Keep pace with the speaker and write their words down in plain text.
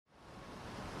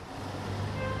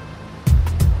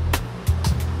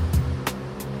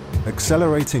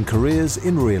Accelerating Careers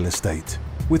in Real Estate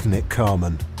with Nick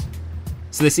Carman.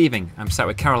 So this evening, I'm sat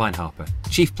with Caroline Harper,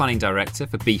 Chief Planning Director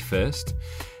for BeFirst.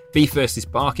 BeFirst is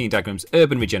Barking and Dagram's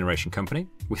urban regeneration company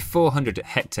with 400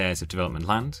 hectares of development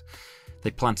land.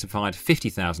 They plan to provide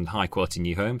 50,000 high-quality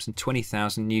new homes and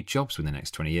 20,000 new jobs within the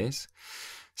next 20 years.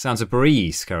 Sounds a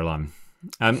breeze, Caroline.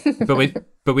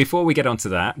 But before we get on to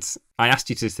that, I asked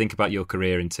you to think about your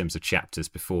career in terms of chapters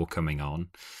before coming on.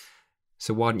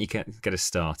 So why don't you get us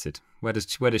started? Where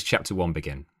does chapter 1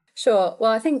 begin? Sure.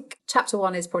 Well, I think chapter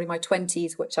 1 is probably my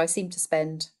 20s, which I seem to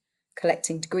spend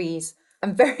collecting degrees.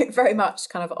 I'm very, very much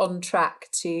kind of on track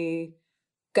to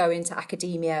go into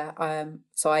academia.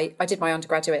 So I did my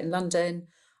undergraduate in London.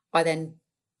 I then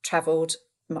travelled,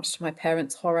 much to my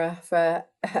parents' horror, for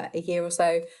a year or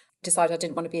so. Decided I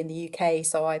didn't want to be in the UK,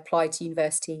 so I applied to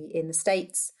university in the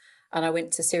States, and I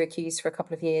went to Syracuse for a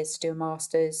couple of years to do a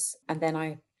master's, and then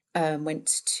I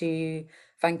went to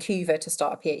Vancouver to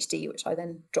start a PhD, which I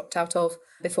then dropped out of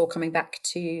before coming back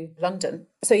to London.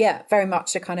 So yeah, very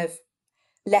much a kind of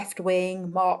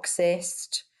left-wing,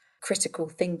 Marxist, critical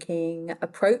thinking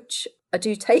approach. I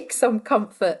do take some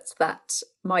comfort that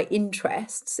my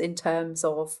interests in terms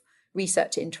of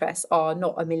research interests are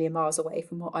not a million miles away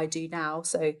from what I do now.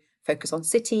 So focus on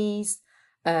cities.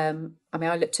 I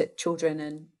looked at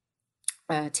children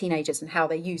and teenagers and how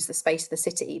they use the space of the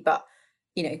city, but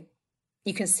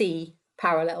you can see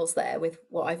parallels there with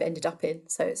what I've ended up in.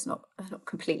 So it's not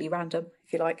completely random,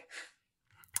 if you like.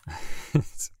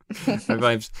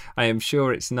 I am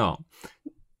sure it's not.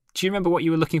 Do you remember what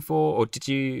you were looking for, or did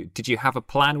you have a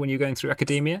plan when you were going through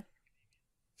academia?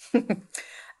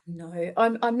 No,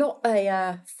 I'm not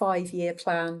a 5-year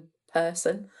plan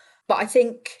person, but I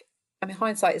think,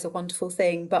 hindsight is a wonderful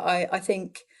thing, but I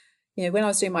think, when I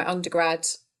was doing my undergrad,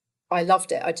 I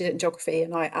loved it. I did it in geography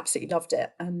and I absolutely loved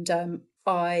it. And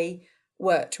I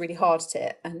worked really hard at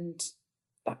it, and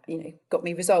that, got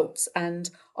me results. And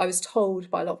I was told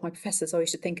by a lot of my professors, you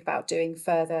should think about doing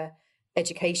further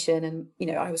education. And,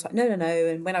 I was like, no.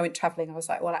 And when I went traveling, I was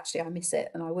like, well, actually, I miss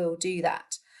it and I will do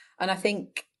that. And I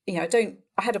think, I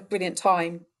had a brilliant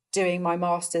time doing my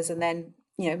master's, and then,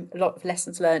 a lot of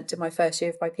lessons learned in my first year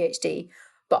of my PhD.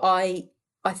 But I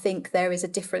think there is a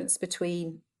difference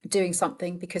between doing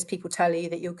something because people tell you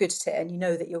that you're good at it and you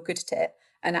know that you're good at it,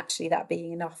 and actually that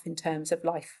being enough in terms of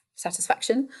life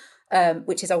satisfaction,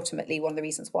 which is ultimately one of the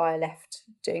reasons why I left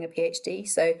doing a PhD.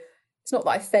 So it's not that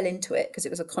I fell into it because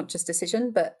it was a conscious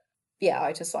decision, but yeah,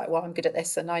 I just I'm good at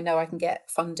this and I know I can get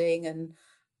funding and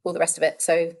all the rest of it.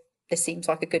 So this seems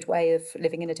like a good way of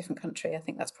living in a different country. I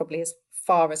think that's probably as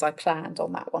far as I planned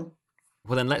on that one.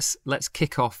 Well, then let's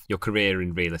kick off your career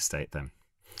in real estate then.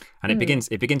 And it begins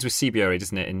with CBRE,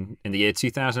 doesn't it, in the year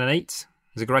 2008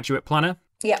 as a graduate planner?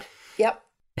 Yep.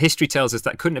 History tells us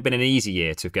that couldn't have been an easy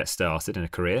year to get started in a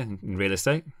career in real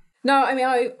estate. No,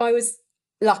 I was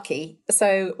lucky.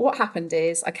 So what happened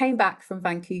is I came back from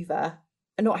Vancouver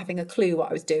and not having a clue what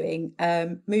I was doing,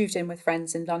 moved in with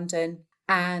friends in London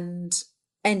and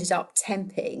ended up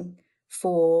temping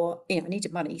for, I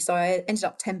needed money. So I ended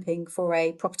up temping for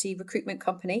a property recruitment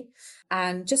company,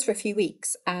 and just for a few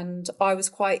weeks. And I was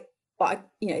quite, I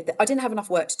didn't have enough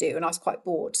work to do and I was quite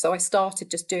bored. So I started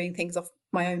just doing things off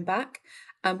my own back.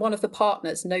 And one of the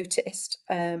partners noticed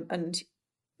and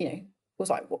was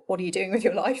like, what are you doing with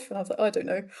your life? And I was like, I don't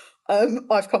know.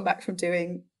 I've come back from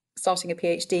starting a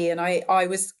PhD, and I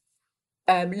was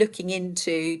looking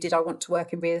into, did I want to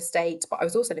work in real estate? But I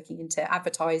was also looking into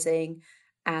advertising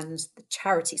and the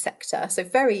charity sector. So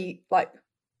very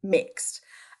mixed.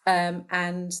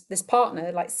 And this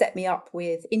partner set me up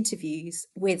with interviews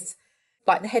with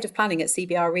the head of planning at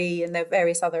CBRE and the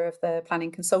various other of the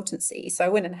planning consultancies. So I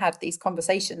went and had these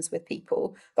conversations with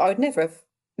people that I would never have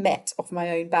met off my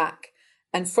own back.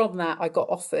 And from that, I got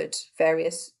offered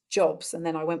various jobs, and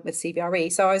then I went with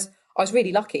CBRE. So I was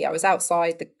really lucky. I was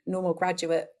outside the normal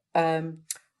graduate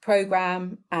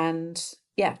program, and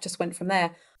just went from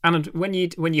there. And when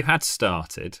you had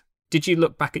started, did you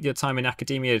look back at your time in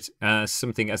academia as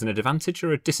something as an advantage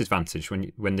or a disadvantage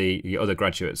when the other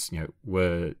graduates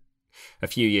were a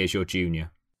few years your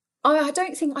junior? I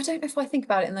don't know if I think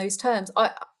about it in those terms.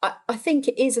 I think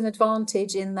it is an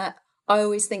advantage in that I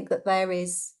always think that there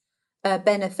is a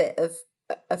benefit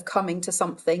of coming to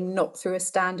something not through a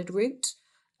standard route,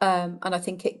 and I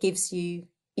think it gives you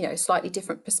a slightly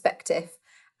different perspective.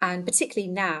 And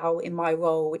particularly now in my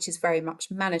role, which is very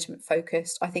much management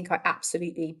focused, I think I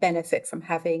absolutely benefit from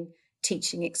having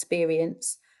teaching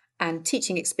experience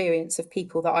of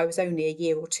people that I was only a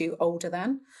year or two older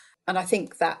than. And I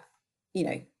think that,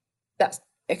 I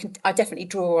definitely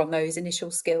draw on those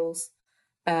initial skills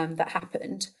that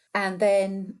happened. And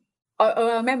then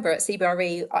I remember at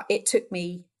CBRE, it took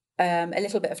me a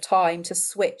little bit of time to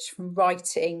switch from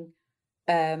writing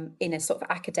in a sort of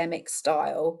academic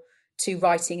style to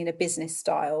writing in a business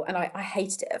style. And I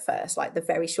hated it at first, like the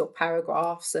very short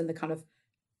paragraphs and the kind of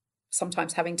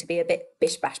sometimes having to be a bit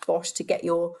bish bash bosh to get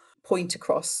your point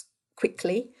across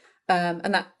quickly.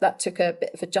 And that took a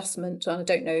bit of adjustment. And I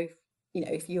don't know,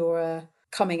 if you're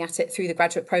coming at it through the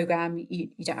graduate program, you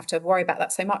don't have to worry about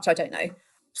that so much. I don't know.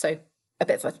 So a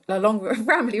bit of a long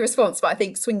rambly response, but I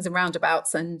think swings and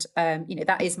roundabouts, and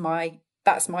that's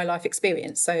my life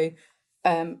experience. So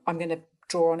I'm going to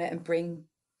draw on it and bring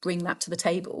that to the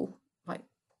table, like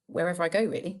wherever I go,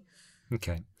 really.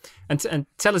 Okay, and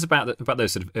tell us about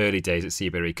those sort of early days at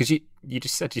CBRE, because you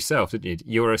just said yourself, didn't you?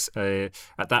 You're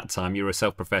at that time you were a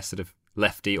self-professed sort of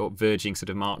lefty or verging sort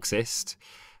of Marxist,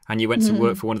 and you went to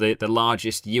work for one of the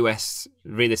largest US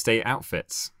real estate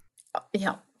outfits.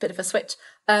 Yeah, bit of a switch.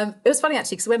 It was funny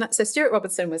actually, because so Stuart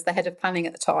Robertson was the head of planning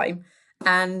at the time,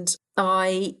 and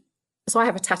I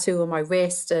have a tattoo on my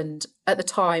wrist, and at the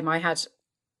time I had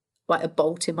like a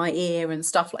bolt in my ear and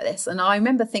stuff like this. And I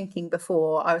remember thinking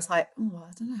before, I was like, oh,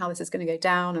 I don't know how this is going to go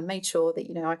down, and made sure that,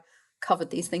 I covered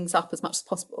these things up as much as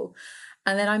possible.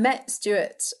 And then I met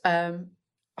Stuart, I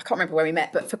can't remember where we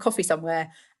met, but for coffee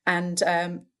somewhere. And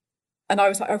I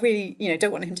was like, I really,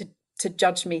 don't want him to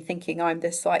judge me thinking I'm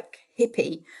this like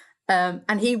hippie.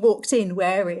 And he walked in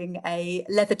wearing a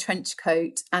leather trench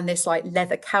coat and this like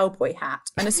leather cowboy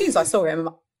hat. And as soon as I saw him,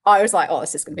 I was like, oh,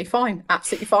 this is going to be fine,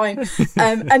 absolutely fine.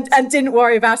 And didn't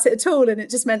worry about it at all. And it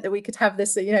just meant that we could have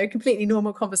this, completely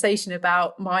normal conversation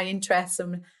about my interests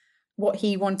and what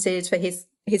he wanted for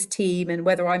his team and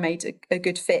whether I made a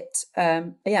good fit.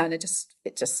 And it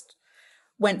just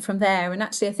went from there. And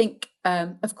actually, I think,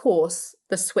 of course,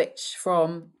 the switch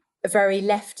from a very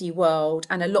lefty world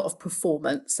and a lot of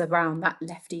performance around that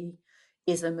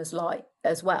leftyism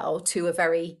as well to a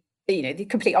very, the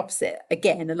complete opposite.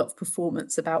 Again, a lot of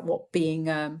performance about what being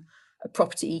a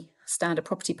standard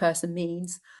property person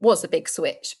means was a big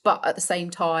switch. But at the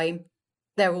same time,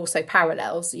 there are also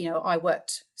parallels. I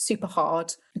worked super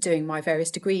hard doing my various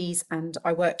degrees, and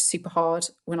I worked super hard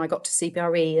when I got to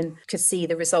CBRE and could see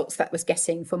the results that was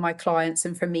getting for my clients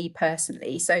and for me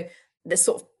personally. So there's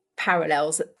sort of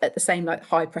parallels at the same like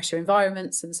high pressure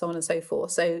environments and so on and so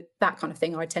forth. So that kind of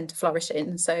thing I tend to flourish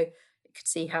in. So you could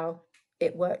see how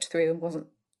it worked through and wasn't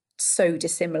so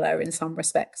dissimilar in some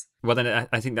respects. Well, then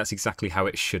I think that's exactly how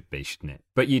it should be, shouldn't it?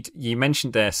 But you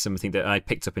mentioned there something that I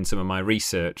picked up in some of my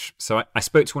research. So I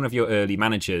spoke to one of your early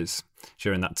managers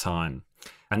during that time,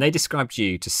 and they described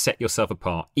you to set yourself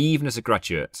apart, even as a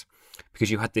graduate, because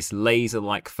you had this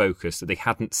laser-like focus that they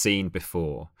hadn't seen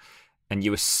before, and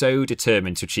you were so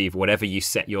determined to achieve whatever you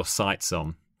set your sights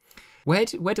on. Where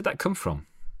did that come from?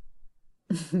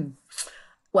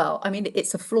 Well, I mean,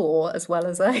 it's a flaw as well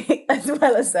as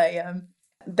a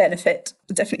benefit.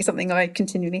 Definitely something I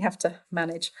continually have to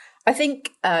manage. I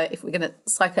think if we're going to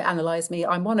psychoanalyze me,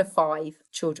 I'm one of 5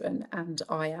 children and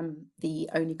I am the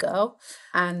only girl.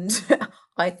 And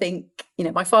I think,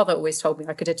 my father always told me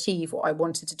I could achieve what I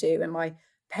wanted to do, and my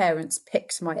parents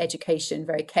picked my education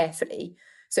very carefully.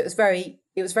 So it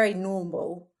was very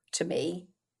normal to me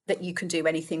that you can do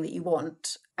anything that you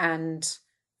want, and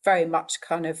very much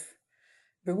kind of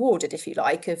rewarded, if you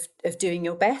like, of doing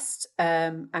your best.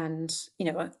 And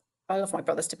I love my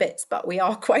brothers to bits, but we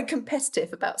are quite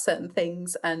competitive about certain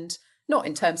things, and not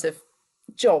in terms of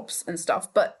jobs and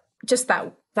stuff, but just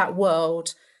that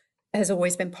world has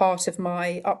always been part of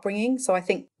my upbringing. So I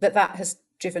think that has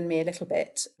driven me a little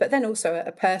bit. But then also at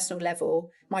a personal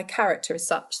level, my character is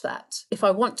such that if I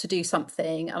want to do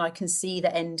something and I can see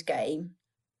the end game,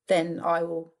 then I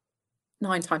will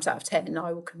 9 times out of 10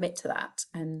 I will commit to that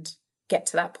and get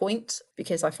to that point,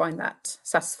 because I find that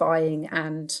satisfying,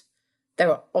 and there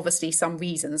are obviously some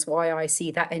reasons why I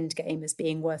see that end game as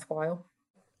being worthwhile.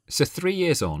 So 3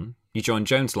 years on, you joined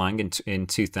Jones Lang in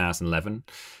 2011,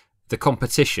 the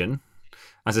competition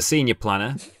as a senior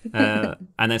planner, and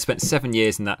then spent 7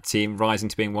 years in that team, rising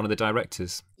to being one of the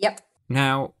directors. Yep.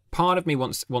 Now, part of me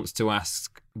wants to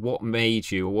ask what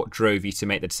made you, or what drove you to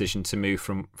make the decision to move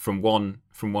from one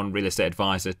real estate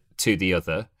advisor to the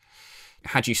other.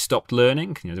 Had you stopped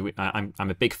learning? I'm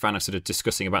a big fan of sort of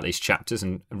discussing about these chapters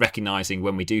and recognizing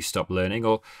when we do stop learning,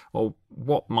 or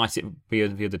what might it be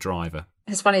the other driver?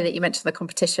 It's funny that you mentioned the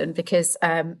competition, because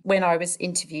when I was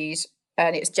interviewed,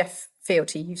 and it was Jeff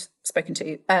Field, who you've spoken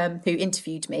to, who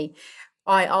interviewed me,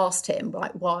 I asked him,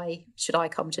 like, why should I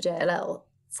come to JLL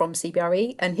from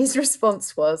CBRE? And his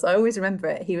response was, I always remember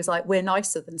it, he was like, we're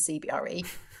nicer than CBRE.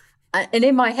 And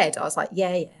in my head, I was like,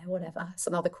 yeah, whatever, it's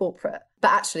another corporate.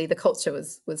 But actually, the culture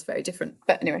was very different.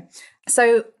 But anyway,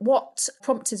 so what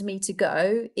prompted me to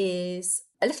go is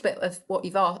a little bit of what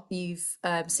you've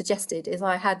suggested. Is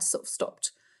I had sort of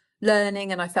stopped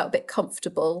learning, and I felt a bit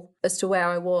comfortable as to where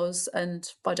I was, and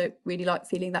I don't really like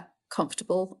feeling that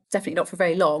comfortable. Definitely not for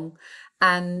very long.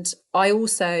 And I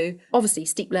also, obviously,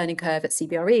 steep learning curve at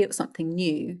CBRE. It was something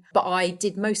new, but I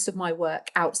did most of my work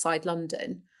outside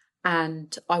London.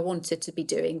 And I wanted to be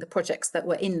doing the projects that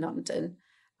were in London.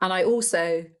 And I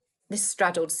also, this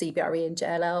straddled CBRE and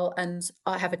JLL, and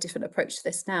I have a different approach to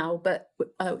this now, but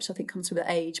which I think comes with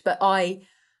age. But I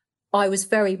was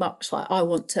very much like, I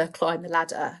want to climb the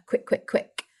ladder,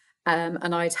 quick.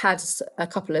 And I'd had a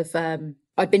couple of,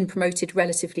 I'd been promoted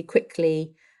relatively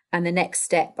quickly. And the next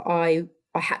step, I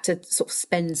had to sort of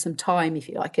spend some time, if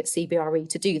you like, at CBRE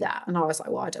to do that. And I was like,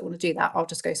 well, I don't want to do that. I'll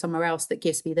just go somewhere else that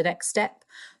gives me the next step.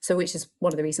 So which is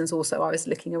one of the reasons also I was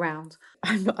looking around.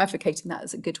 I'm not advocating that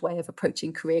as a good way of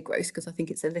approaching career growth, because I think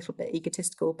it's a little bit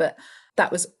egotistical, but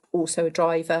that was also a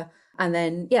driver. And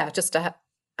then, yeah, just to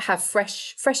have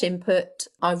fresh input.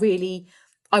 I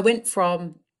went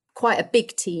from quite a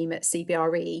big team at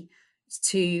CBRE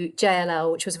to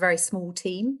JLL, which was a very small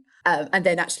team. And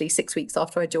then actually 6 weeks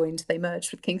after I joined, they merged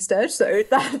with King Sturge. So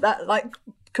that like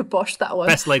kibosh that one.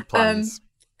 Best laid plans.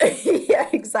 Yeah,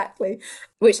 exactly.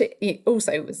 Which it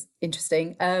also was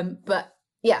interesting. But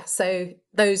yeah, so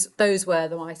those were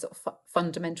my sort of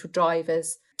fundamental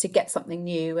drivers to get something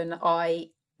new. And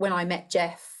when I met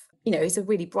Jeff, he's a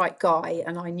really bright guy,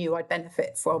 and I knew I'd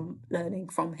benefit from learning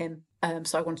from him.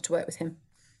 So I wanted to work with him.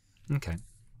 Okay.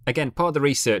 Again, part of the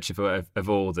research of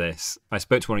all this, I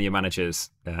spoke to one of your managers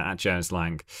at Jones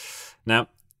Lang. Now,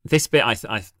 this bit I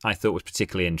thought was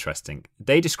particularly interesting.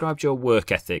 They described your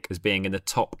work ethic as being in the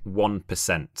top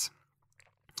 1%.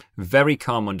 Very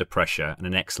calm under pressure and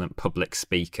an excellent public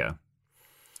speaker.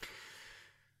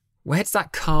 Where does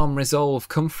that calm resolve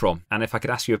come from? And if I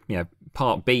could ask you,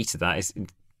 part B to that is,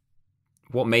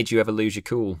 what made you ever lose your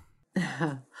cool?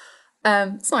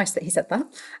 It's nice that he said that.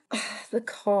 The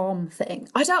calm thing.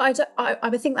 I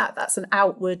think that's an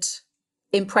outward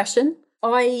impression.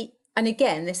 And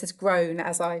again, this has grown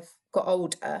as I've got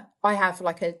older. I have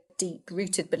like a deep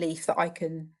rooted belief that I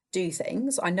can do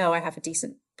things. I know I have a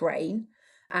decent brain,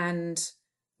 and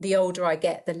the older I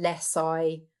get, the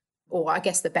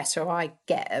the better I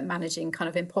get at managing kind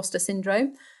of imposter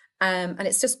syndrome. And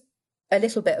it's just a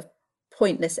little bit of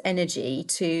pointless energy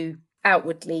to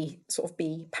outwardly sort of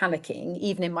be panicking,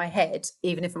 even in my head.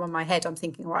 Even if I'm in my head, I'm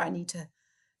thinking, right, I need to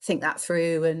think that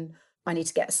through, and I need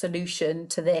to get a solution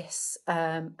to this,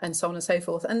 and so on and so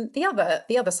forth. And the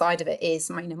other side of it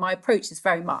is, my approach is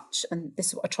very much, and this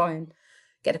is what I try and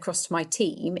get across to my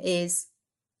team, is,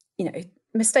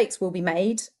 mistakes will be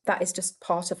made. That is just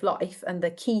part of life, and the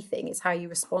key thing is how you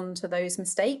respond to those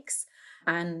mistakes.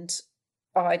 And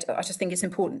I just think it's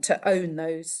important to own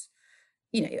those.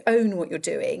 Own what you're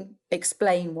doing,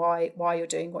 explain why you're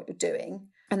doing what you're doing,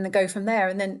 and then go from there.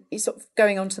 And then you're sort of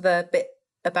going on to the bit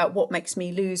about what makes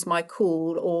me lose my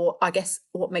cool, or I guess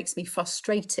what makes me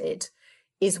frustrated,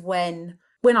 is when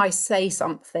I say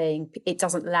something, it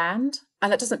doesn't land.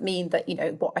 And that doesn't mean that,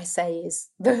 what I say is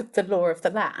the law of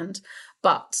the land,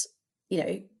 but,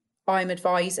 I'm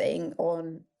advising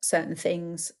on certain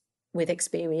things with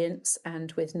experience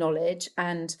and with knowledge.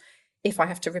 And if I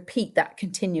have to repeat that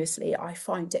continuously, I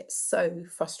find it so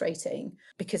frustrating,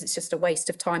 because it's just a waste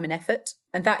of time and effort.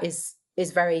 And that is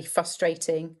very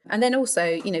frustrating. And then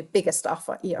also, bigger stuff.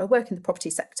 I work in the property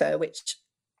sector, which,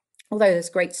 although there's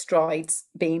great strides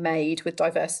being made with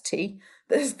diversity,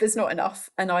 there's not enough.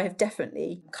 And I have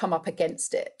definitely come up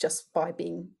against it just by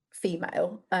being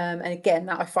female. And again,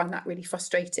 I find that really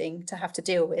frustrating to have to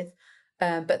deal with.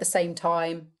 But at the same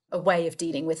time, a way of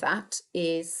dealing with that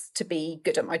is to be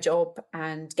good at my job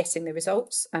and getting the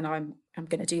results. And I'm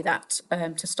going to do that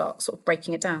to start sort of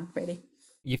breaking it down, really.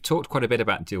 You've talked quite a bit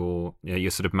about your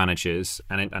sort of managers,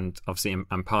 and obviously,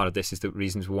 and part of this is the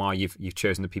reasons why you've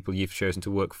chosen the people you've chosen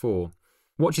to work for.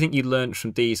 What do you think you learned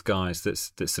from these guys that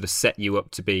sort of set you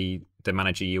up to be the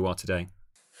manager you are today?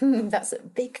 That's a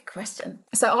big question.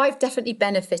 So I've definitely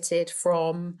benefited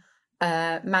from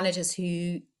managers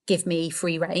who give me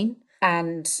free rein.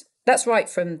 And that's right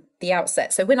from the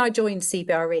outset. So when I joined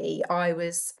CBRE, I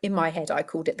was, in my head, I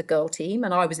called it the girl team,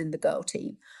 and I was in the girl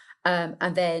team.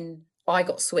 And then I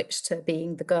got switched to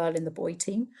being the girl in the boy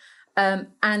team.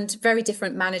 And very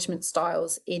different management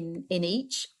styles in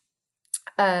each.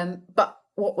 But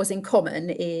what was in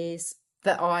common is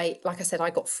that I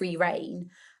got free rein.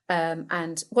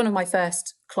 And one of my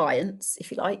first clients,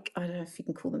 if you like, I don't know if you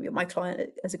can call them my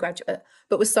client as a graduate,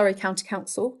 but was Surrey County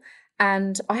Council.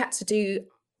 And I had to do,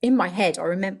 in my head, I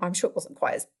remember, I'm sure it wasn't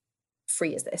quite as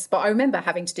free as this, but I remember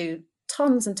having to do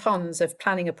tons and tons of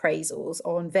planning appraisals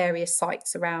on various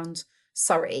sites around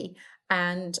Surrey.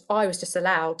 And I was just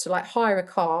allowed to like hire a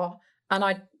car, and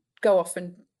I'd go off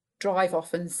and drive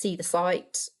off and see the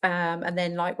site, and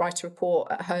then like write a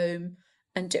report at home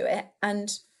and do it.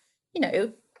 And, you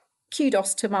know,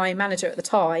 kudos to my manager at the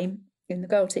time in the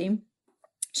girl team.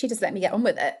 She just let me get on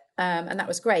with it. And that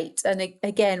was great. And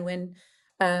again, when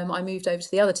I moved over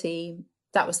to the other team,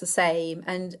 that was the same.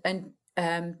 And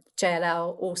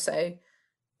JLL also,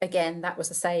 again, that was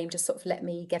the same, just sort of let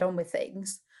me get on with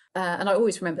things. And I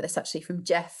always remember this actually from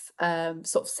Jeff,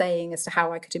 sort of saying as to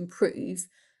how I could improve.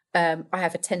 I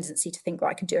have a tendency to think that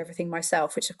I can do everything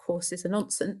myself, which of course is a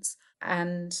nonsense.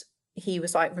 And he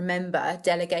was like, remember,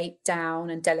 delegate down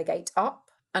and delegate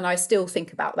up. And I still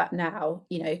think about that now.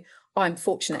 You know, I'm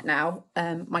fortunate now.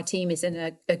 My team is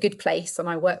in a good place, and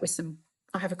I work with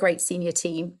I have a great senior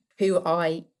team who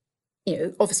I, you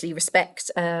know, obviously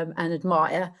respect and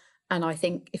admire. And I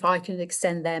think if I can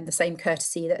extend them the same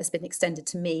courtesy that has been extended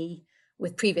to me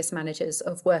with previous managers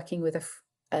of working with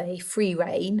a free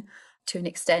rein to an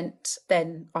extent,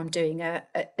 then I'm doing a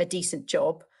decent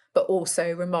job. But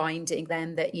also reminding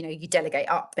them that, you know, you delegate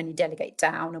up and you delegate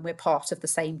down, and we're part of the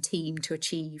same team to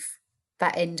achieve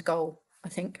that end goal, I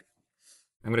think.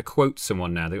 I'm going to quote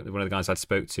someone now, one of the guys I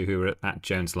spoke to who were at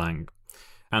Jones Lang,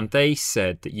 and they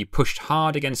said that you pushed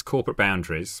hard against corporate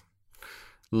boundaries,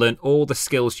 learned all the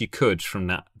skills you could from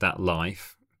that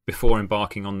life before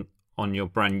embarking on your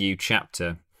brand new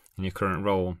chapter in your current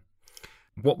role.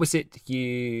 What was it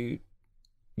you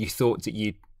thought that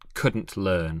you couldn't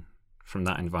learn from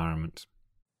that environment?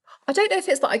 I don't know if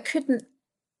it's that I couldn't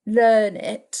learn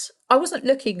it. I wasn't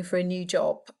looking for a new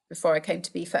job before I came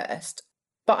to Be First,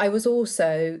 but I was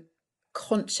also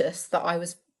conscious that I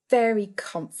was very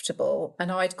comfortable,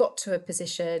 and I'd got to a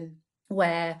position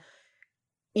where,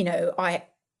 you know, I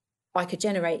could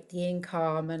generate the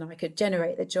income and I could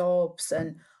generate the jobs,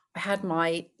 and I had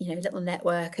my, you know, little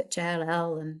network at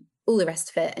JLL and all the rest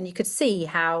of it. And you could see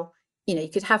how, you know, you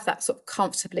could have that sort of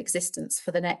comfortable existence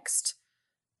for the next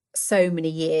so many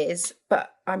years.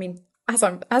 But I mean, as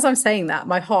I'm saying that,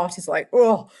 my heart is like,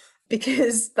 oh,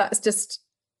 because that's just,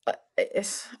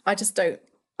 I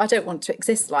don't want to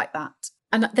exist like that.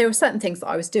 And there were certain things that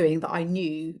I was doing that I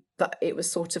knew that it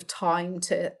was sort of time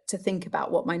to think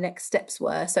about what my next steps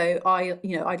were. So I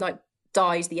like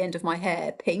dyed the end of my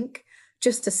hair pink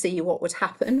just to see what would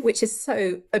happen, which is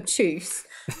so obtuse.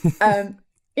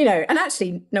 You know, and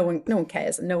actually no one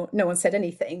cares, and no one said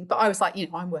anything. But I was like, you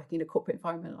know, I'm working in a corporate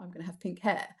environment, I'm going to have pink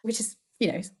hair, which is,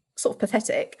 you know, sort of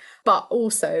pathetic. But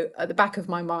also at the back of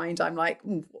my mind, I'm like,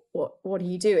 what are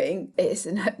you doing? It's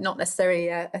not necessarily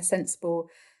a sensible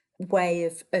way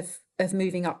of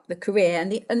moving up the career.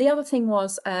 And the other thing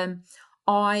was, I'm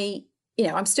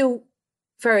still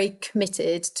very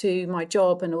committed to my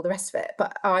job and all the rest of it,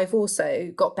 but I've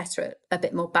also got better at a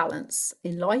bit more balance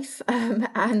in life.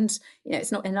 And, you know,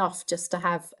 it's not enough just to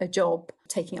have a job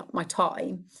taking up my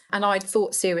time. And I'd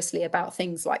thought seriously about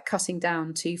things like cutting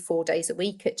down to 4 days a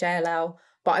week at JLL.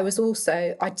 But I was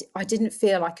also, I didn't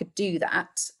feel I could do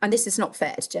that. And this is not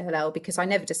fair to JLL because I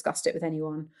never discussed it with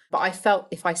anyone. But I felt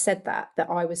if I said that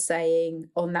I was saying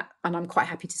on that, and I'm quite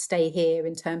happy to stay here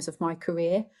in terms of my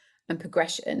career and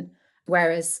progression.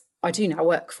 Whereas I do now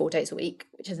work 4 days a week,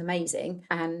 which is amazing.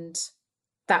 And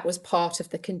that was part of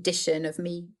the condition of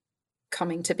me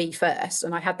coming to Be First.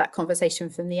 And I had that conversation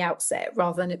from the outset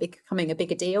rather than it becoming a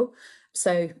bigger deal.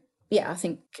 So, yeah, I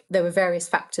think there were various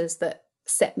factors that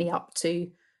set me up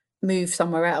to move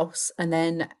somewhere else. And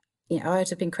then, you know, I'd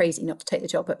have been crazy not to take the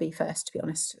job at Be First, to be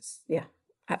honest. Yeah,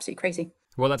 absolutely crazy.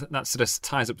 Well, that sort of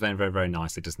ties up then very, very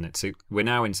nicely, doesn't it? So we're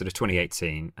now in sort of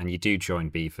 2018 and you do join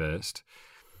Be First.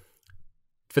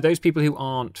 For those people who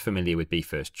aren't familiar with Be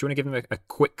First, do you want to give them a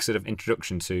quick sort of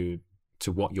introduction to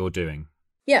what you're doing?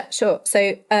 Yeah, sure.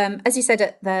 So as you said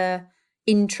at the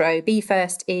intro, Be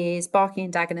First is Barking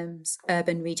and Dagenham's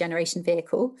urban regeneration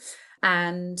vehicle.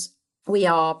 And we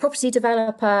are a property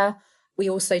developer. We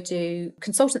also do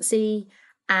consultancy,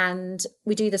 and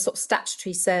we do the sort of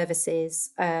statutory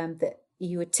services that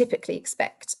you would typically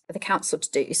expect the council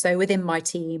to do. So within my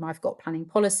team, I've got planning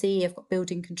policy, I've got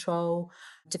building control,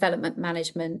 development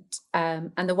management.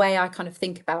 And the way I kind of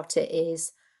think about it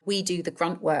is we do the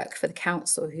grunt work for the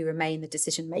council who remain the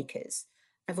decision makers.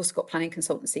 I've also got planning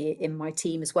consultancy in my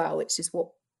team as well, which is what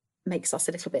makes us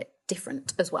a little bit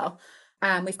different as well.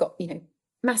 And we've got, you know,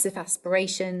 massive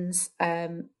aspirations.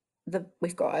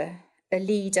 We've got a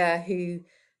leader who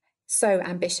so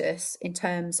ambitious in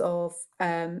terms of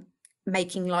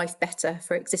making life better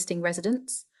for existing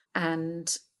residents.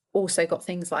 and also got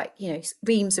things like,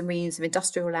 reams and reams of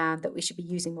industrial land that we should be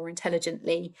using more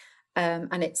intelligently. And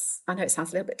I know it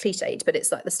sounds a little bit cliched, but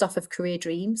it's like the stuff of career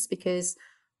dreams, because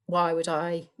why would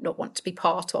I not want to be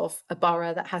part of a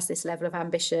borough that has this level of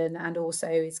ambition and also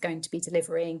is going to be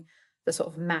delivering the sort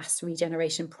of mass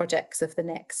regeneration projects of the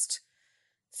next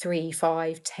 3,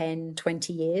 5, 10,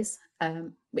 20 years,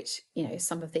 which, is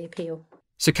some of the appeal.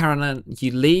 So, Caroline,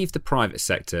 you leave the private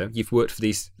sector. You've worked for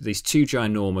these two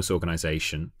ginormous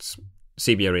organisations,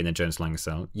 CBRE and then Jones Lang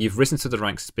LaSalle. You've risen to the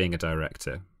ranks as being a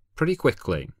director pretty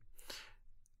quickly.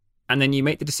 And then you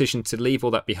make the decision to leave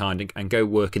all that behind and go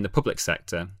work in the public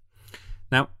sector.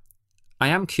 Now, I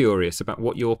am curious about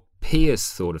what your peers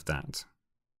thought of that.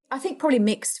 I think probably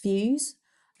mixed views.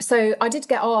 So I did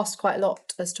get asked quite a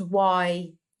lot as to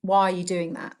why are you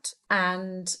doing that?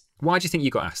 And why do you think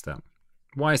you got asked that?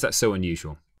 Why is that so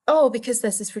unusual? Oh, because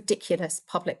there's this ridiculous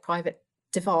public-private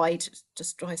divide. It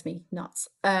just drives me nuts.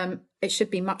 It should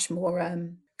be much more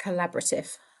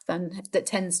collaborative than that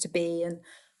tends to be. And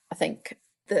I think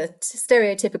the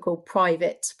stereotypical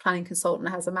private planning consultant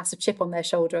has a massive chip on their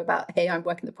shoulder about, hey, I'm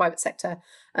working in the private sector,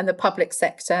 and the public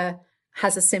sector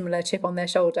has a similar chip on their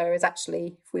shoulder. Is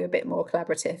actually, if we were a bit more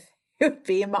collaborative, it would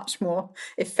be a much more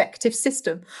effective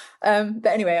system. But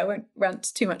anyway, I won't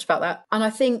rant too much about that. And I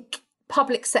think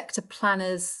public sector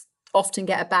planners often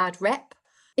get a bad rep.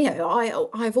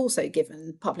 I've also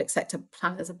given public sector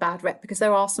planners a bad rep because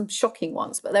there are some shocking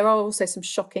ones, but there are also some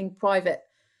shocking private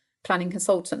planning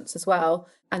consultants as well.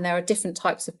 And there are different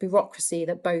types of bureaucracy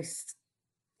that both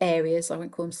areas, I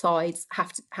won't call them sides,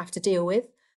 have to deal with.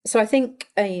 So I think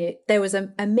there was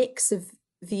a mix of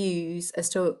views as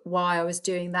to why I was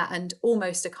doing that, and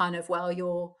almost a kind of,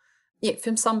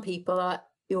 from some people,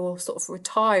 you're sort of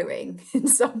retiring in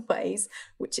some ways,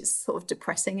 which is sort of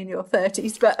depressing in your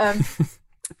 30s, but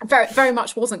very, very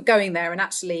much wasn't going there. And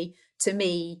actually, to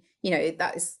me,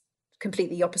 that is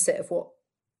completely the opposite of what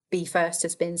Be First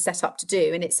has been set up to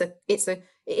do. And it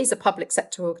is a public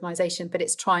sector organisation, but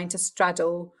it's trying to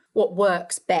straddle what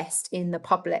works best in the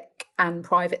public and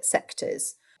private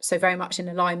sectors. So very much in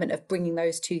alignment of bringing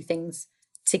those two things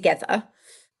together.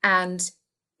 And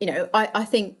I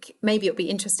think maybe it'll be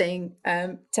interesting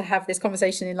to have this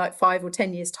conversation in like 5 or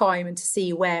 10 years' time and to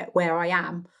see where I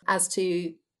am as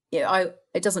to,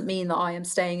 it doesn't mean that I am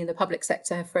staying in the public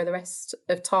sector for the rest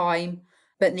of time,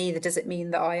 but neither does it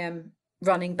mean that I am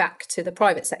running back to the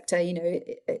private sector.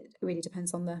 It really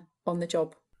depends on the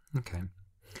job. Okay.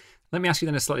 Let me ask you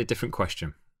then a slightly different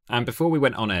question. And before we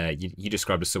went on air, you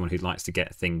described as someone who likes to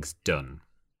get things done.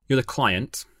 You're the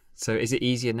client, so is it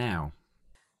easier now?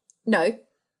 No.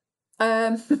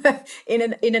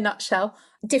 In a nutshell,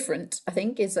 different, I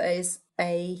think, is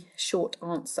a short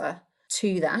answer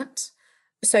to that.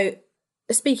 So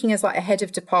speaking as like a head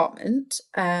of department,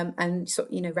 and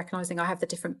sort of, recognizing I have the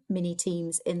different mini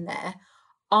teams in there,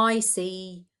 I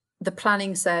see the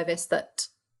planning service that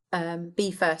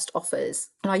Be First offers,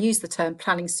 and I use the term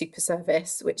planning super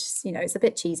service, which is a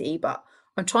bit cheesy, but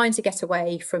I'm trying to get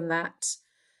away from that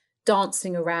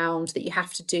dancing around that you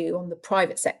have to do on the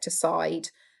private sector side.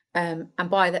 And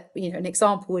by that, an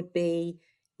example would be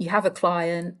you have a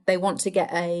client, they want to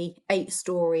get a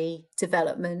 8-story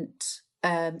development.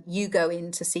 You go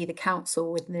in to see the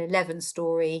council with an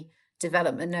 11-story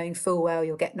development, knowing full well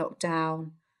you'll get knocked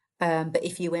down. But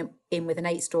if you went in with an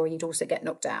 8-story, you'd also get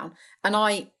knocked down. And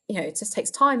it just takes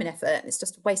time and effort, and it's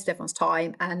just a waste of everyone's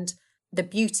time. And the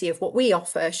beauty of what we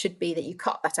offer should be that you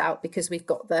cut that out because we've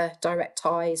got the direct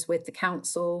ties with the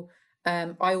council.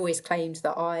 I always claimed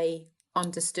that I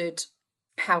understood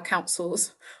how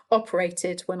councils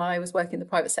operated when I was working in the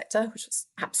private sector, which was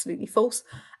absolutely false.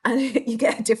 And you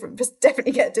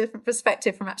definitely get a different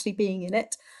perspective from actually being in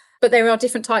it. But there are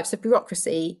different types of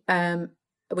bureaucracy,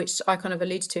 which I kind of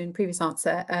alluded to in the previous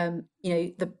answer.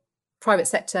 The private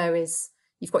sector is,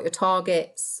 you've got your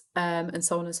targets and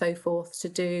so on and so forth to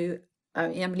do.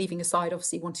 I'm leaving aside,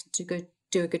 obviously, wanting to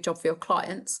do a good job for your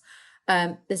clients.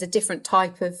 There's a different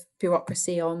type of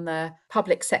bureaucracy on the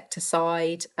public sector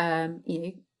side.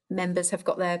 Members have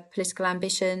got their political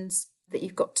ambitions that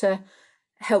you've got to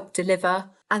help deliver,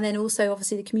 and then also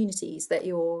obviously the communities that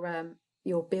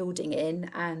you're building in,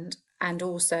 and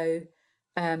also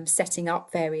setting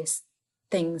up various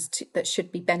things that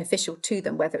should be beneficial to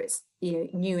them, whether it's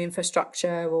new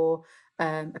infrastructure or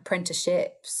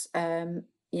apprenticeships,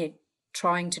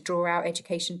 trying to draw out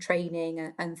education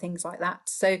training and things like that.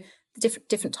 So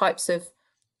different types of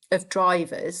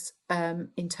drivers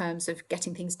in terms of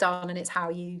getting things done, and it's how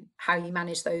you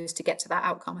manage those to get to that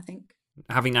outcome, I think.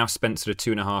 Having now spent sort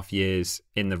of 2.5 years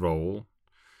in the role,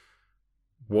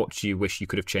 what do you wish you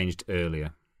could have changed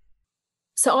earlier?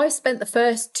 So I spent the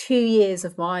first 2 years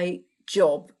of my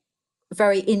job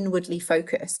very inwardly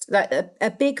focused. That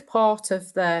a big part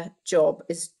of the job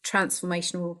is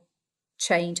transformational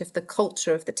change of the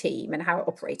culture of the team and how it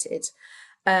operated,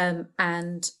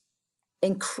 and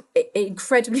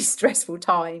incredibly stressful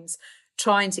times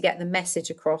trying to get the message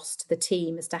across to the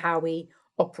team as to how we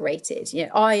operated. You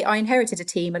know, I inherited a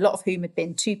team, a lot of whom had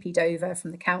been two-peed over from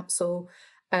the council,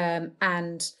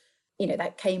 and you know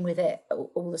that came with it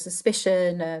all the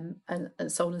suspicion,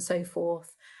 and so on and so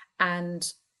forth.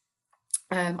 And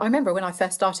I remember when I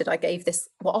first started, I gave this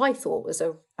what I thought was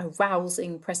a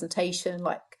rousing presentation,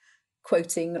 like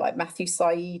quoting like Matthew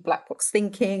Syed, Black Box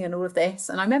Thinking, and all of this.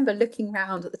 And I remember looking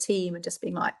around at the team and just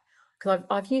being like, because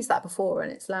I've used that before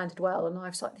and it's landed well, and I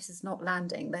was like, this is not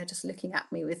landing. They're just looking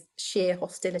at me with sheer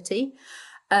hostility.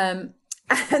 And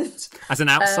as an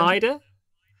outsider,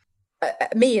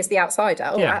 me as the outsider,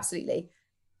 oh, Yeah.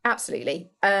 absolutely.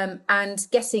 And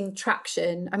getting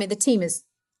traction. I mean, the team is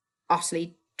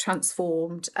utterly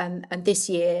transformed, and this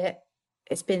year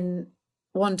it's been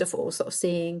wonderful, sort of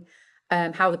seeing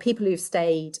how the people who've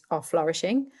stayed are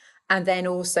flourishing, and then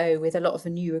also with a lot of the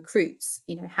new recruits,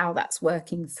 you know, how that's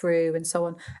working through and so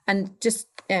on. And just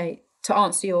to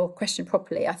answer your question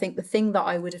properly, I think the thing that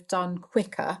I would have done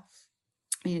quicker,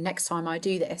 you know, next time I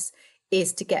do this,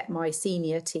 is to get my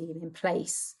senior team in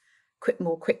place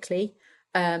more quickly,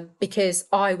 because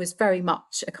I was very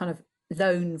much a kind of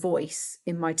lone voice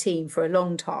in my team for a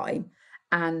long time,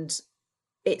 and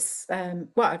it's well,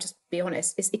 I'll just be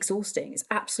honest, it's exhausting. It's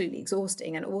absolutely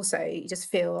exhausting, and also you just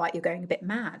feel like you're going a bit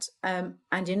mad, and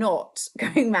you're not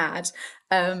going mad.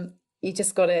 You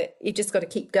just gotta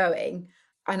keep going.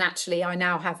 And actually, I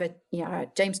now have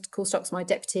James Coulstock's my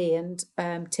deputy, and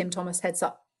Tim Thomas heads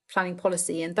up planning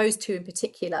policy, and those two in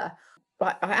particular,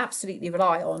 I absolutely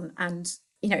rely on. And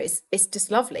you know, it's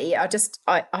just lovely. I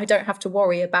don't have to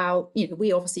worry about, you know,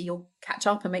 we obviously you'll catch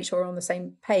up and make sure we're on the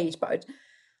same page, but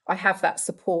I have that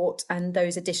support and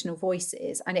those additional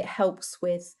voices, and it helps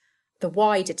with the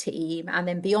wider team. And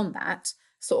then beyond that,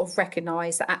 sort of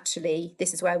recognise that actually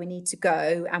this is where we need to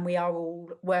go, and we are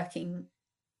all working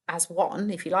as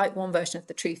one, if you like, one version of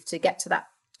the truth to get to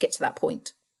that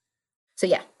point. So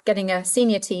yeah, getting a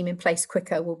senior team in place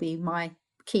quicker will be my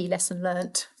key lesson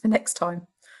learnt for next time.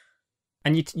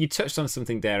 And you touched on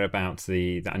something there about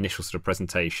that initial sort of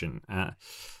presentation.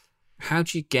 How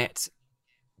do you get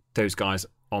those guys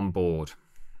on board?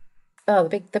 Oh,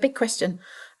 the big question.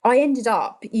 I ended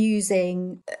up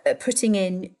putting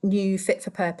in new fit for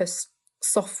purpose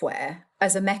software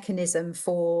as a mechanism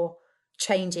for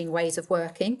changing ways of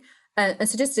working. And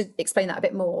so just to explain that a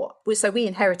bit more, so we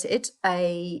inherited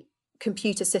a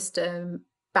computer system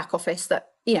back office that,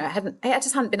 you know, it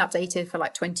just hadn't been updated for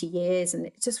like 20 years, and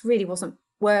it just really wasn't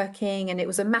working, and it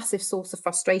was a massive source of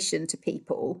frustration to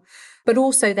people. But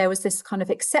also there was this kind of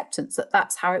acceptance that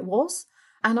that's how it was.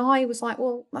 And I was like,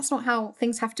 well, that's not how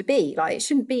things have to be. Like, it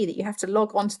shouldn't be that you have to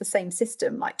log onto the same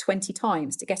system like 20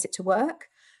 times to get it to work.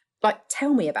 Like,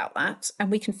 tell me about that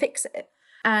and we can fix it.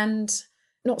 And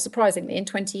not surprisingly, in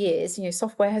 20 years, you know,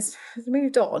 software has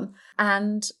moved on.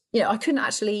 And, you know, I couldn't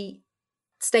actually,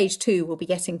 stage 2 will be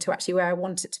getting to actually where I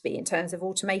want it to be in terms of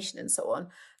automation and so on.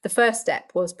 The first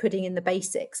step was putting in the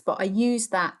basics, but I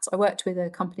used that. I worked with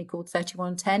a company called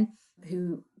 3110,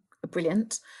 who are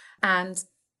brilliant. And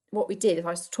what we did is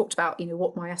I talked about, you know,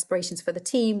 what my aspirations for the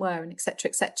team were, and et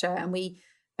cetera, and we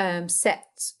set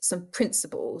some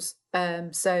principles.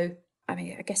 So, I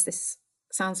mean, I guess this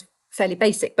sounds fairly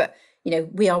basic, but, you know,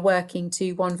 we are working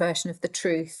to one version of the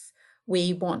truth.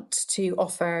 We want to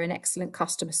offer an excellent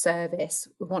customer service.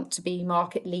 We want to be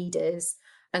market leaders,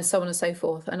 and so on and so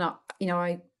forth. And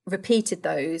I repeated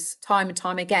those time and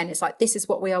time again. It's like, this is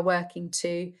what we are working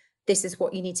to. This is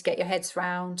what you need to get your heads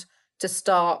around to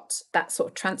start that sort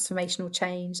of transformational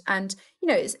change. And, you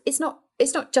know, it's not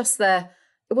just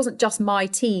it wasn't just my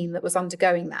team that was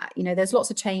undergoing that. You know, there's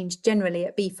lots of change generally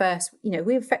at Be First. You know,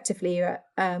 we effectively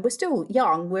we're still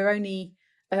young. We're only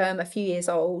a few years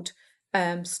old,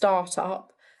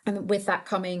 startup, and with that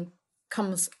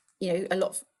comes, you know, a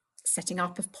lot of setting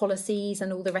up of policies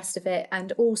and all the rest of it,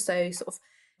 and also sort of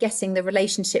getting the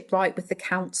relationship right with the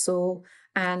council,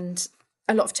 and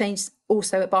a lot of change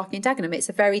also at Barking and Dagenham. It's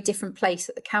a very different place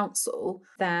at the council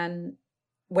than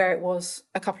where it was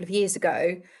a couple of years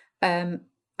ago,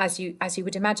 as you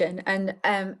would imagine, and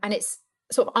it's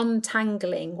sort of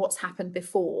untangling what's happened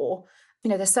before. You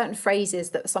know, there's certain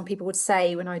phrases that some people would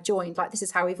say when I joined, like, this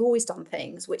is how we've always done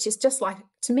things, which is just like,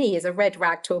 to me, is a red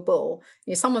rag to a bull.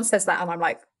 You know, someone says that and I'm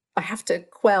like, I have to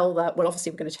quell that. Well,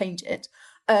 obviously we're going to change it,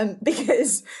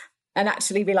 because, and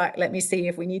actually be like, let me see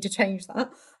if we need to change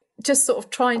that. just sort of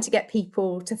trying to get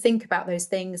people to think about those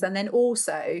things. And then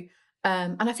also,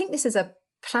 and I think this is a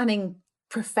planning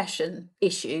profession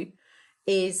issue,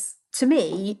 is to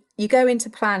me, you go into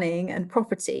planning and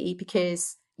property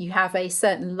because you have a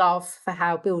certain love for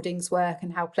how buildings work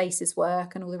and how places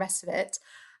work and all the rest of it.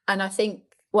 And I think,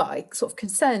 well, it sort of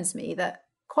concerns me that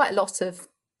quite a lot of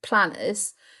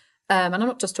planners, and I'm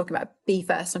not just talking about Be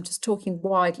First, I'm just talking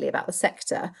widely about the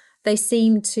sector, they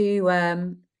seem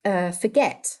to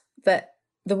forget that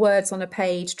the words on a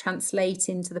page translate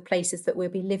into the places that we'll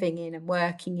be living in and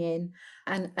working in,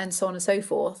 and so on and so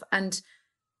forth. And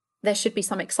there should be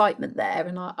some excitement there.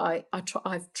 And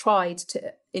I've tried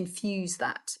to infuse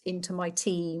that into my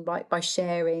team, like by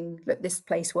sharing, look, this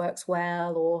place works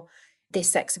well, or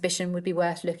this exhibition would be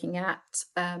worth looking at,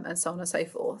 and so on and so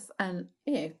forth. And,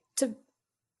 to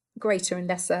greater and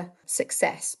lesser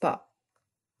success. But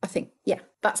I think,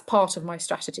 that's part of my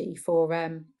strategy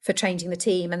for changing the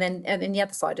team. And then the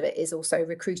other side of it is also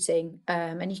recruiting.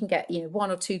 And you can get,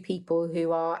 one or two people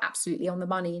who are absolutely on the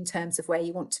money in terms of where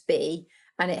you want to be.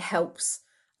 And it helps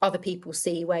other people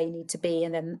see where you need to be.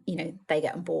 And then, they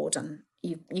get on board, and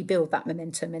you build that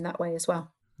momentum in that way as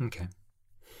well. Okay.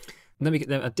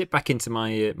 I dip back into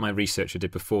my research I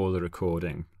did before the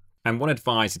recording. And one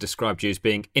advisor described you as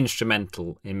being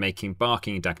instrumental in making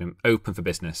Barking and Dagenham open for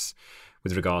business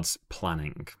with regards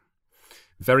planning.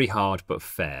 Very hard but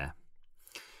fair.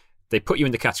 They put you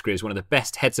in the category as one of the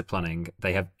best heads of planning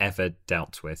they have ever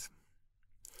dealt with.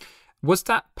 Was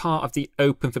that part of the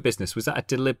open for business? Was that a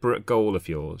deliberate goal of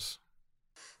yours?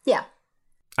 Yeah.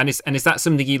 And is that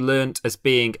something you learnt as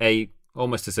being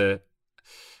almost as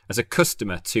a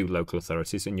customer to local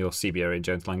authorities in your CBO and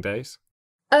Jones Lang days?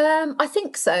 I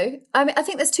think so. I mean, I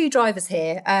think there's two drivers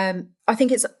here. I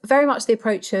think it's very much the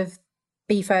approach of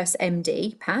Be First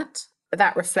MD, Pat,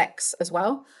 that reflects as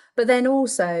well. But then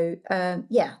also,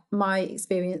 my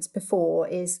experience before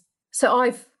is, so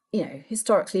I've,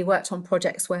 historically worked on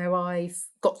projects where I've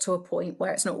got to a point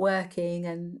where it's not working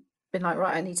and been like,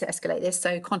 right, I need to escalate this.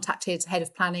 So contacted head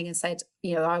of planning and said,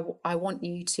 I want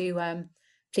you to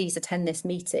please attend this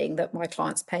meeting that my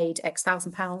clients paid X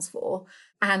thousand pounds for.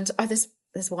 And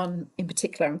there's one in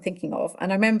particular I'm thinking of.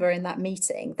 And I remember in that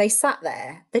meeting, they sat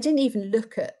there, they didn't even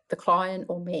look at the client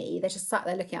or me. They just sat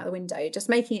there looking out the window, just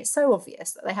making it so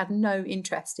obvious that they had no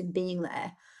interest in being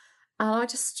there. And I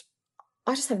just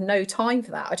have no time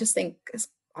for that. I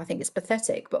think it's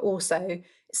pathetic, but also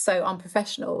it's so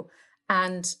unprofessional.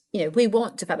 And, we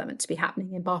want development to be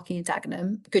happening in Barking and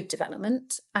Dagenham, good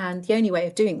development. And the only way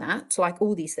of doing that, like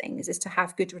all these things, is to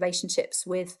have good relationships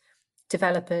with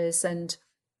developers and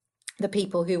the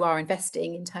people who are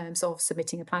investing in terms of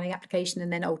submitting a planning application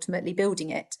and then ultimately building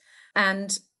it.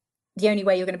 And the only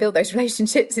way you're going to build those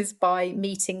relationships is by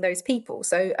meeting those people.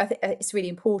 So I think it's really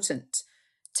important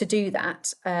to do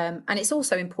that. And it's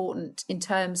also important in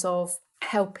terms of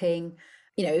helping,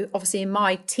 obviously in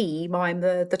my team, I'm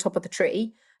the top of the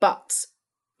tree, but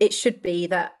it should be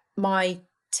that my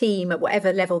team, at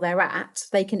whatever level they're at,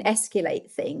 they can escalate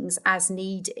things as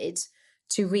needed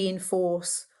to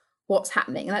reinforce what's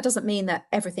happening. And that doesn't mean that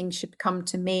everything should come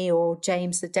to me or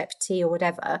James, the deputy, or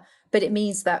whatever, but it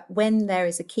means that when there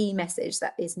is a key message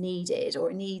that is needed,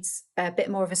 or it needs a bit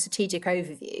more of a strategic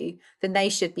overview, then they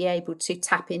should be able to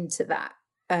tap into that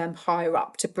higher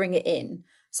up to bring it in,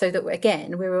 so that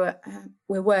again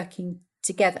we're working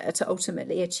together to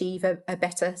ultimately achieve a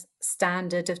better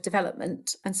standard of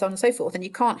development, and so on and so forth. And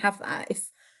you can't have that if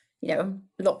I'm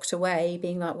locked away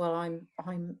being like, well,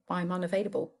 I'm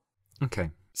unavailable.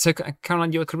 Okay. So,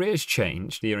 Caroline, your career's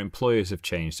changed, your employers have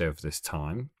changed over this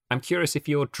time. I'm curious if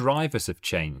your drivers have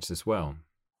changed as well.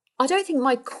 I don't think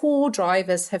my core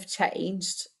drivers have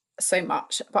changed so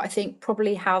much, but I think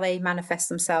probably how they manifest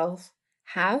themselves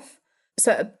have.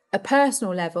 So at a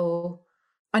personal level,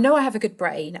 I know I have a good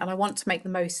brain and I want to make the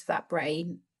most of that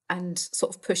brain and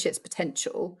sort of push its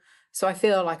potential. So I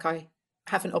feel like I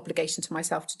have an obligation to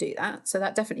myself to do that. So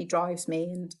that definitely drives me,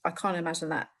 and I can't imagine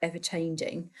that ever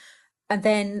changing. And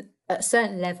then at a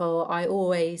certain level, I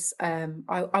always,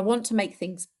 I want to make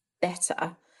things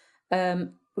better,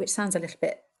 which sounds a little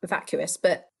bit vacuous,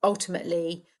 but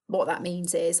ultimately what that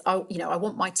means is, I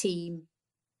want my team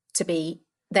to be,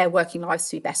 their working lives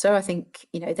to be better. I think,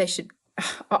 they should,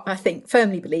 I think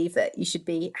firmly believe that you should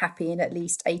be happy in at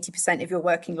least 80% of your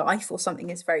working life, or something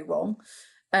is very wrong.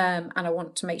 And I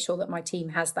want to make sure that my team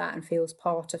has that and feels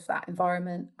part of that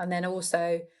environment. And then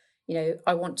also,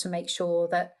 I want to make sure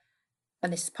that,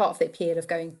 and this is part of the appeal of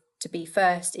going to Be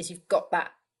First, is you've got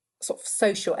that sort of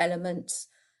social element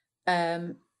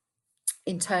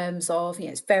in terms of,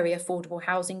 it's very affordable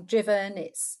housing driven,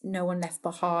 it's no one left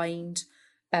behind.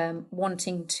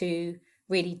 wanting to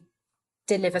really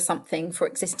deliver something for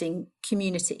existing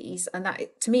communities, and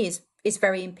that to me is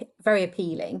very, very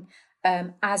appealing,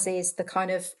 as is the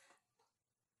kind of,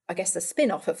 I guess, the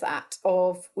spin-off of that,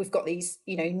 of we've got these,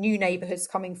 new neighbourhoods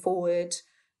coming forward,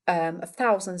 of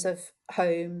thousands of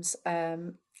homes,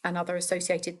 and other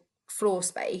associated floor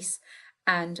space.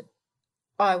 And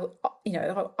I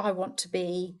want to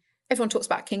be, everyone talks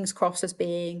about King's Cross as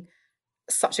being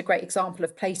such a great example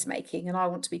of placemaking, and I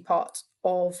want to be part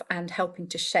of and helping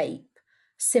to shape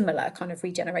similar kind of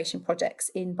regeneration projects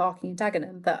in Barking and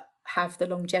Dagenham that have the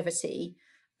longevity,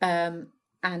 and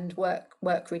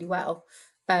work really well.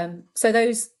 So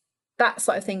that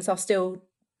sort of things are still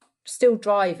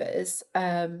drivers.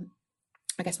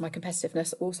 I guess my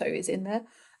competitiveness also is in there,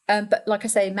 but like I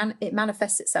say, it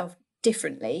manifests itself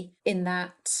differently in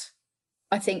that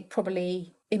I think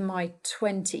probably in my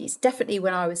 20s, definitely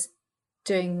when I was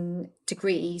doing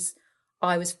degrees,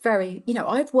 I was very,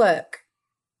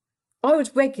 I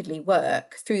would regularly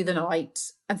work through the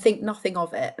night and think nothing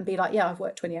of it and be like, yeah, I've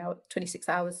worked 20 hours, 26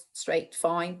 hours straight,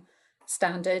 fine,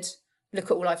 standard, look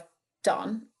at all I've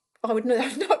done. I would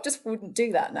not just wouldn't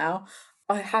do that now.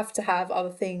 I have to have other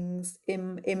things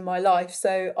in my life.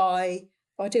 So I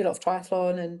do a lot of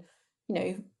triathlon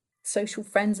and, social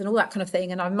friends and all that kind of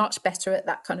thing. And I'm much better at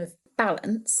that kind of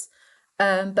balance.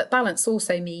 But balance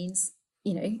also means,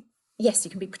 yes,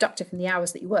 you can be productive in the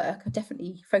hours that you work. I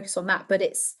definitely focus on that, but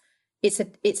it's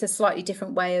a slightly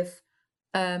different way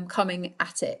of coming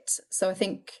at it. So I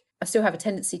think I still have a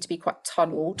tendency to be quite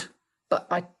tunneled, but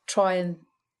I try and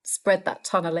spread that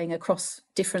tunneling across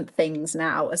different things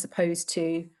now, as opposed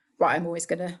to, right, I'm always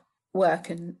going to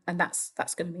work and that's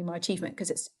going to be my achievement,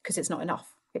 because it's not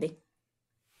enough, really.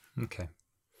 Okay.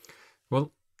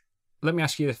 Well, let me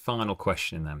ask you the final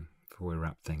question then before we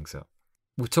wrap things up.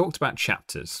 We've talked about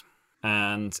chapters.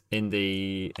 And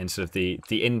in sort of the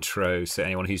intro, so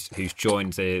anyone who's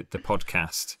joined the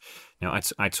podcast,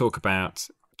 I talk about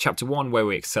chapter 1 where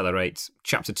we accelerate,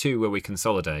 chapter 2 where we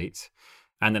consolidate,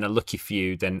 and then a lucky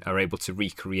few then are able to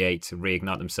recreate,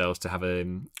 reignite themselves to have a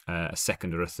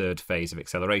second or a third phase of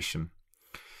acceleration.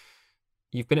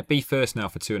 You've been at Be First now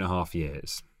for 2.5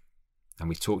 years, and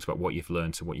we've talked about what you've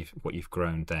learned and what you've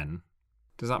grown. Then,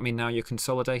 does that mean now you're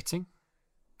consolidating?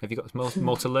 Have you got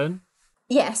more to learn?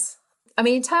 Yes. I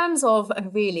mean, in terms of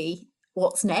really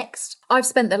what's next, I've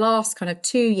spent the last kind of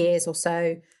 2 years or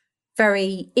so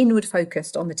very inward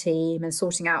focused on the team and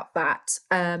sorting out that.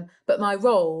 But my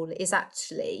role is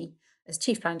actually, as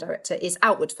Chief Planning Director, is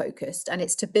outward focused, and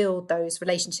it's to build those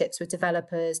relationships with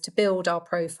developers, to build our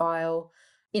profile.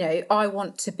 I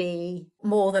want to be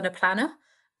more than a planner.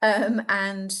 And,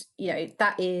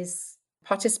 that is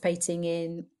participating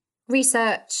in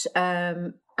research,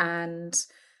 and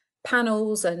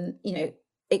panels and,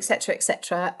 et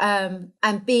cetera,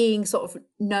 and being sort of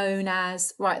known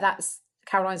as, right, that's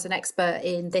Caroline's an expert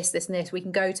in this, and this. We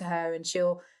can go to her and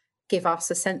she'll give us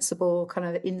a sensible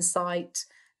kind of insight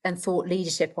and thought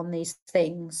leadership on these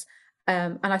things.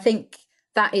 And I think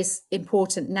that is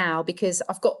important now, because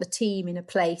I've got the team in a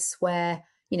place where,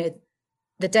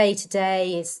 the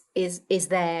day-to-day is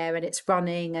there and it's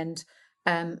running, and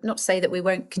not to say that we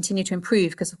won't continue to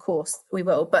improve, because of course we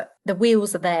will, but the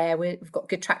wheels are there. We've got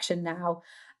good traction now.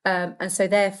 And so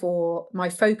therefore my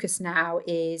focus now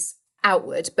is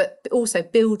outward, but also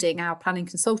building our planning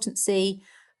consultancy,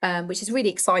 which is really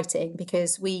exciting,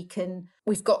 because we've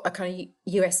got a kind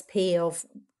of USP of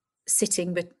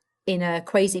sitting in a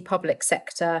quasi public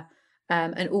sector,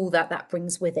 and all that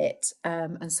brings with it,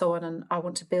 and so on. And I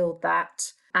want to build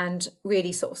that and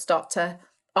really sort of start to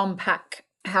unpack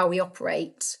how we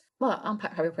operate. Well,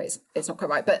 unpack how we operate, it's not quite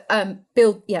right, but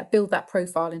build that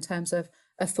profile in terms of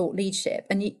a thought leadership.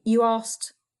 And you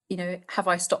asked, have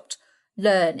I stopped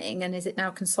learning and is it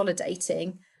now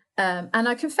consolidating? And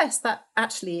I confess that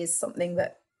actually is something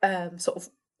that sort of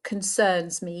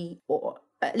concerns me, or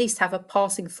at least have a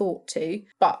passing thought to.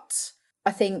 But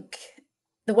I think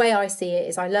the way I see it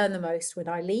is I learn the most when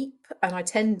I leap, and I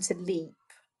tend to leap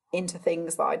into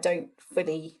things that I don't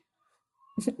fully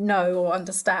know or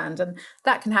understand, and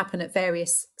that can happen at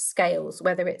various scales.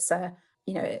 Whether it's at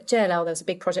JLL, there was a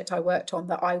big project I worked on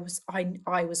that I was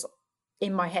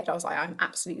in my head, I was like, I'm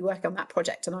absolutely working on that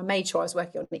project, and I made sure I was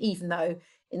working on it, even though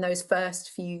in those first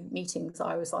few meetings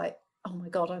I was like, oh my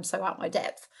god, I'm so out my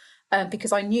depth,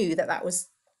 because I knew that was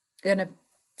going to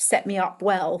set me up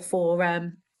well for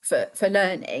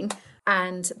learning.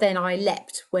 And then I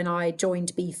leapt when I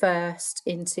joined Be First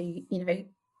into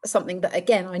something that,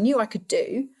 again, I knew I could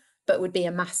do, but would be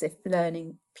a massive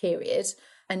learning period.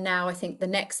 And now I think the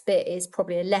next bit is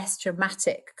probably a less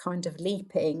dramatic kind of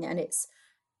leaping, and it's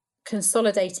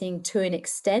consolidating to an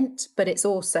extent, but it's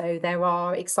also, there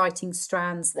are exciting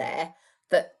strands there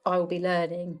that I will be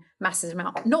learning massive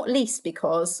amount, not least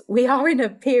because we are in a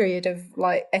period of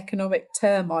like economic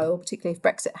turmoil, particularly if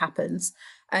Brexit happens.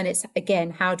 And it's,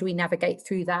 again, how do we navigate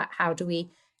through that? How do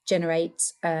we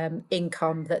generate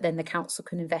income that then the council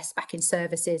can invest back in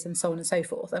services and so on and so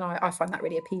forth? And I find that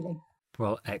really appealing.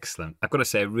 Well, excellent. I've got to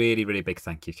say a really, really big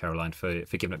thank you, Caroline, for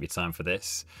giving up your time for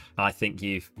this. I think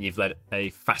you've led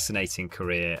a fascinating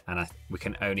career, and we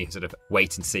can only sort of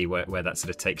wait and see where that sort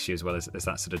of takes you as well as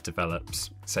that sort of develops.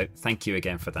 So thank you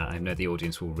again for that. I know the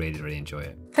audience will really, really enjoy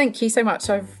it. Thank you so much.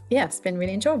 It's been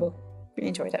really enjoyable. Really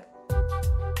enjoyed it.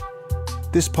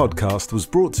 This podcast was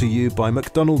brought to you by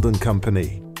McDonald &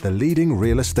 Company, the leading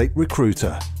real estate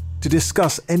recruiter. To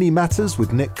discuss any matters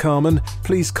with Nick Carman,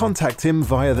 please contact him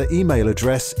via the email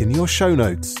address in your show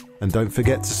notes. And don't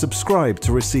forget to subscribe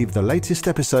to receive the latest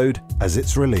episode as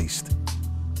it's released.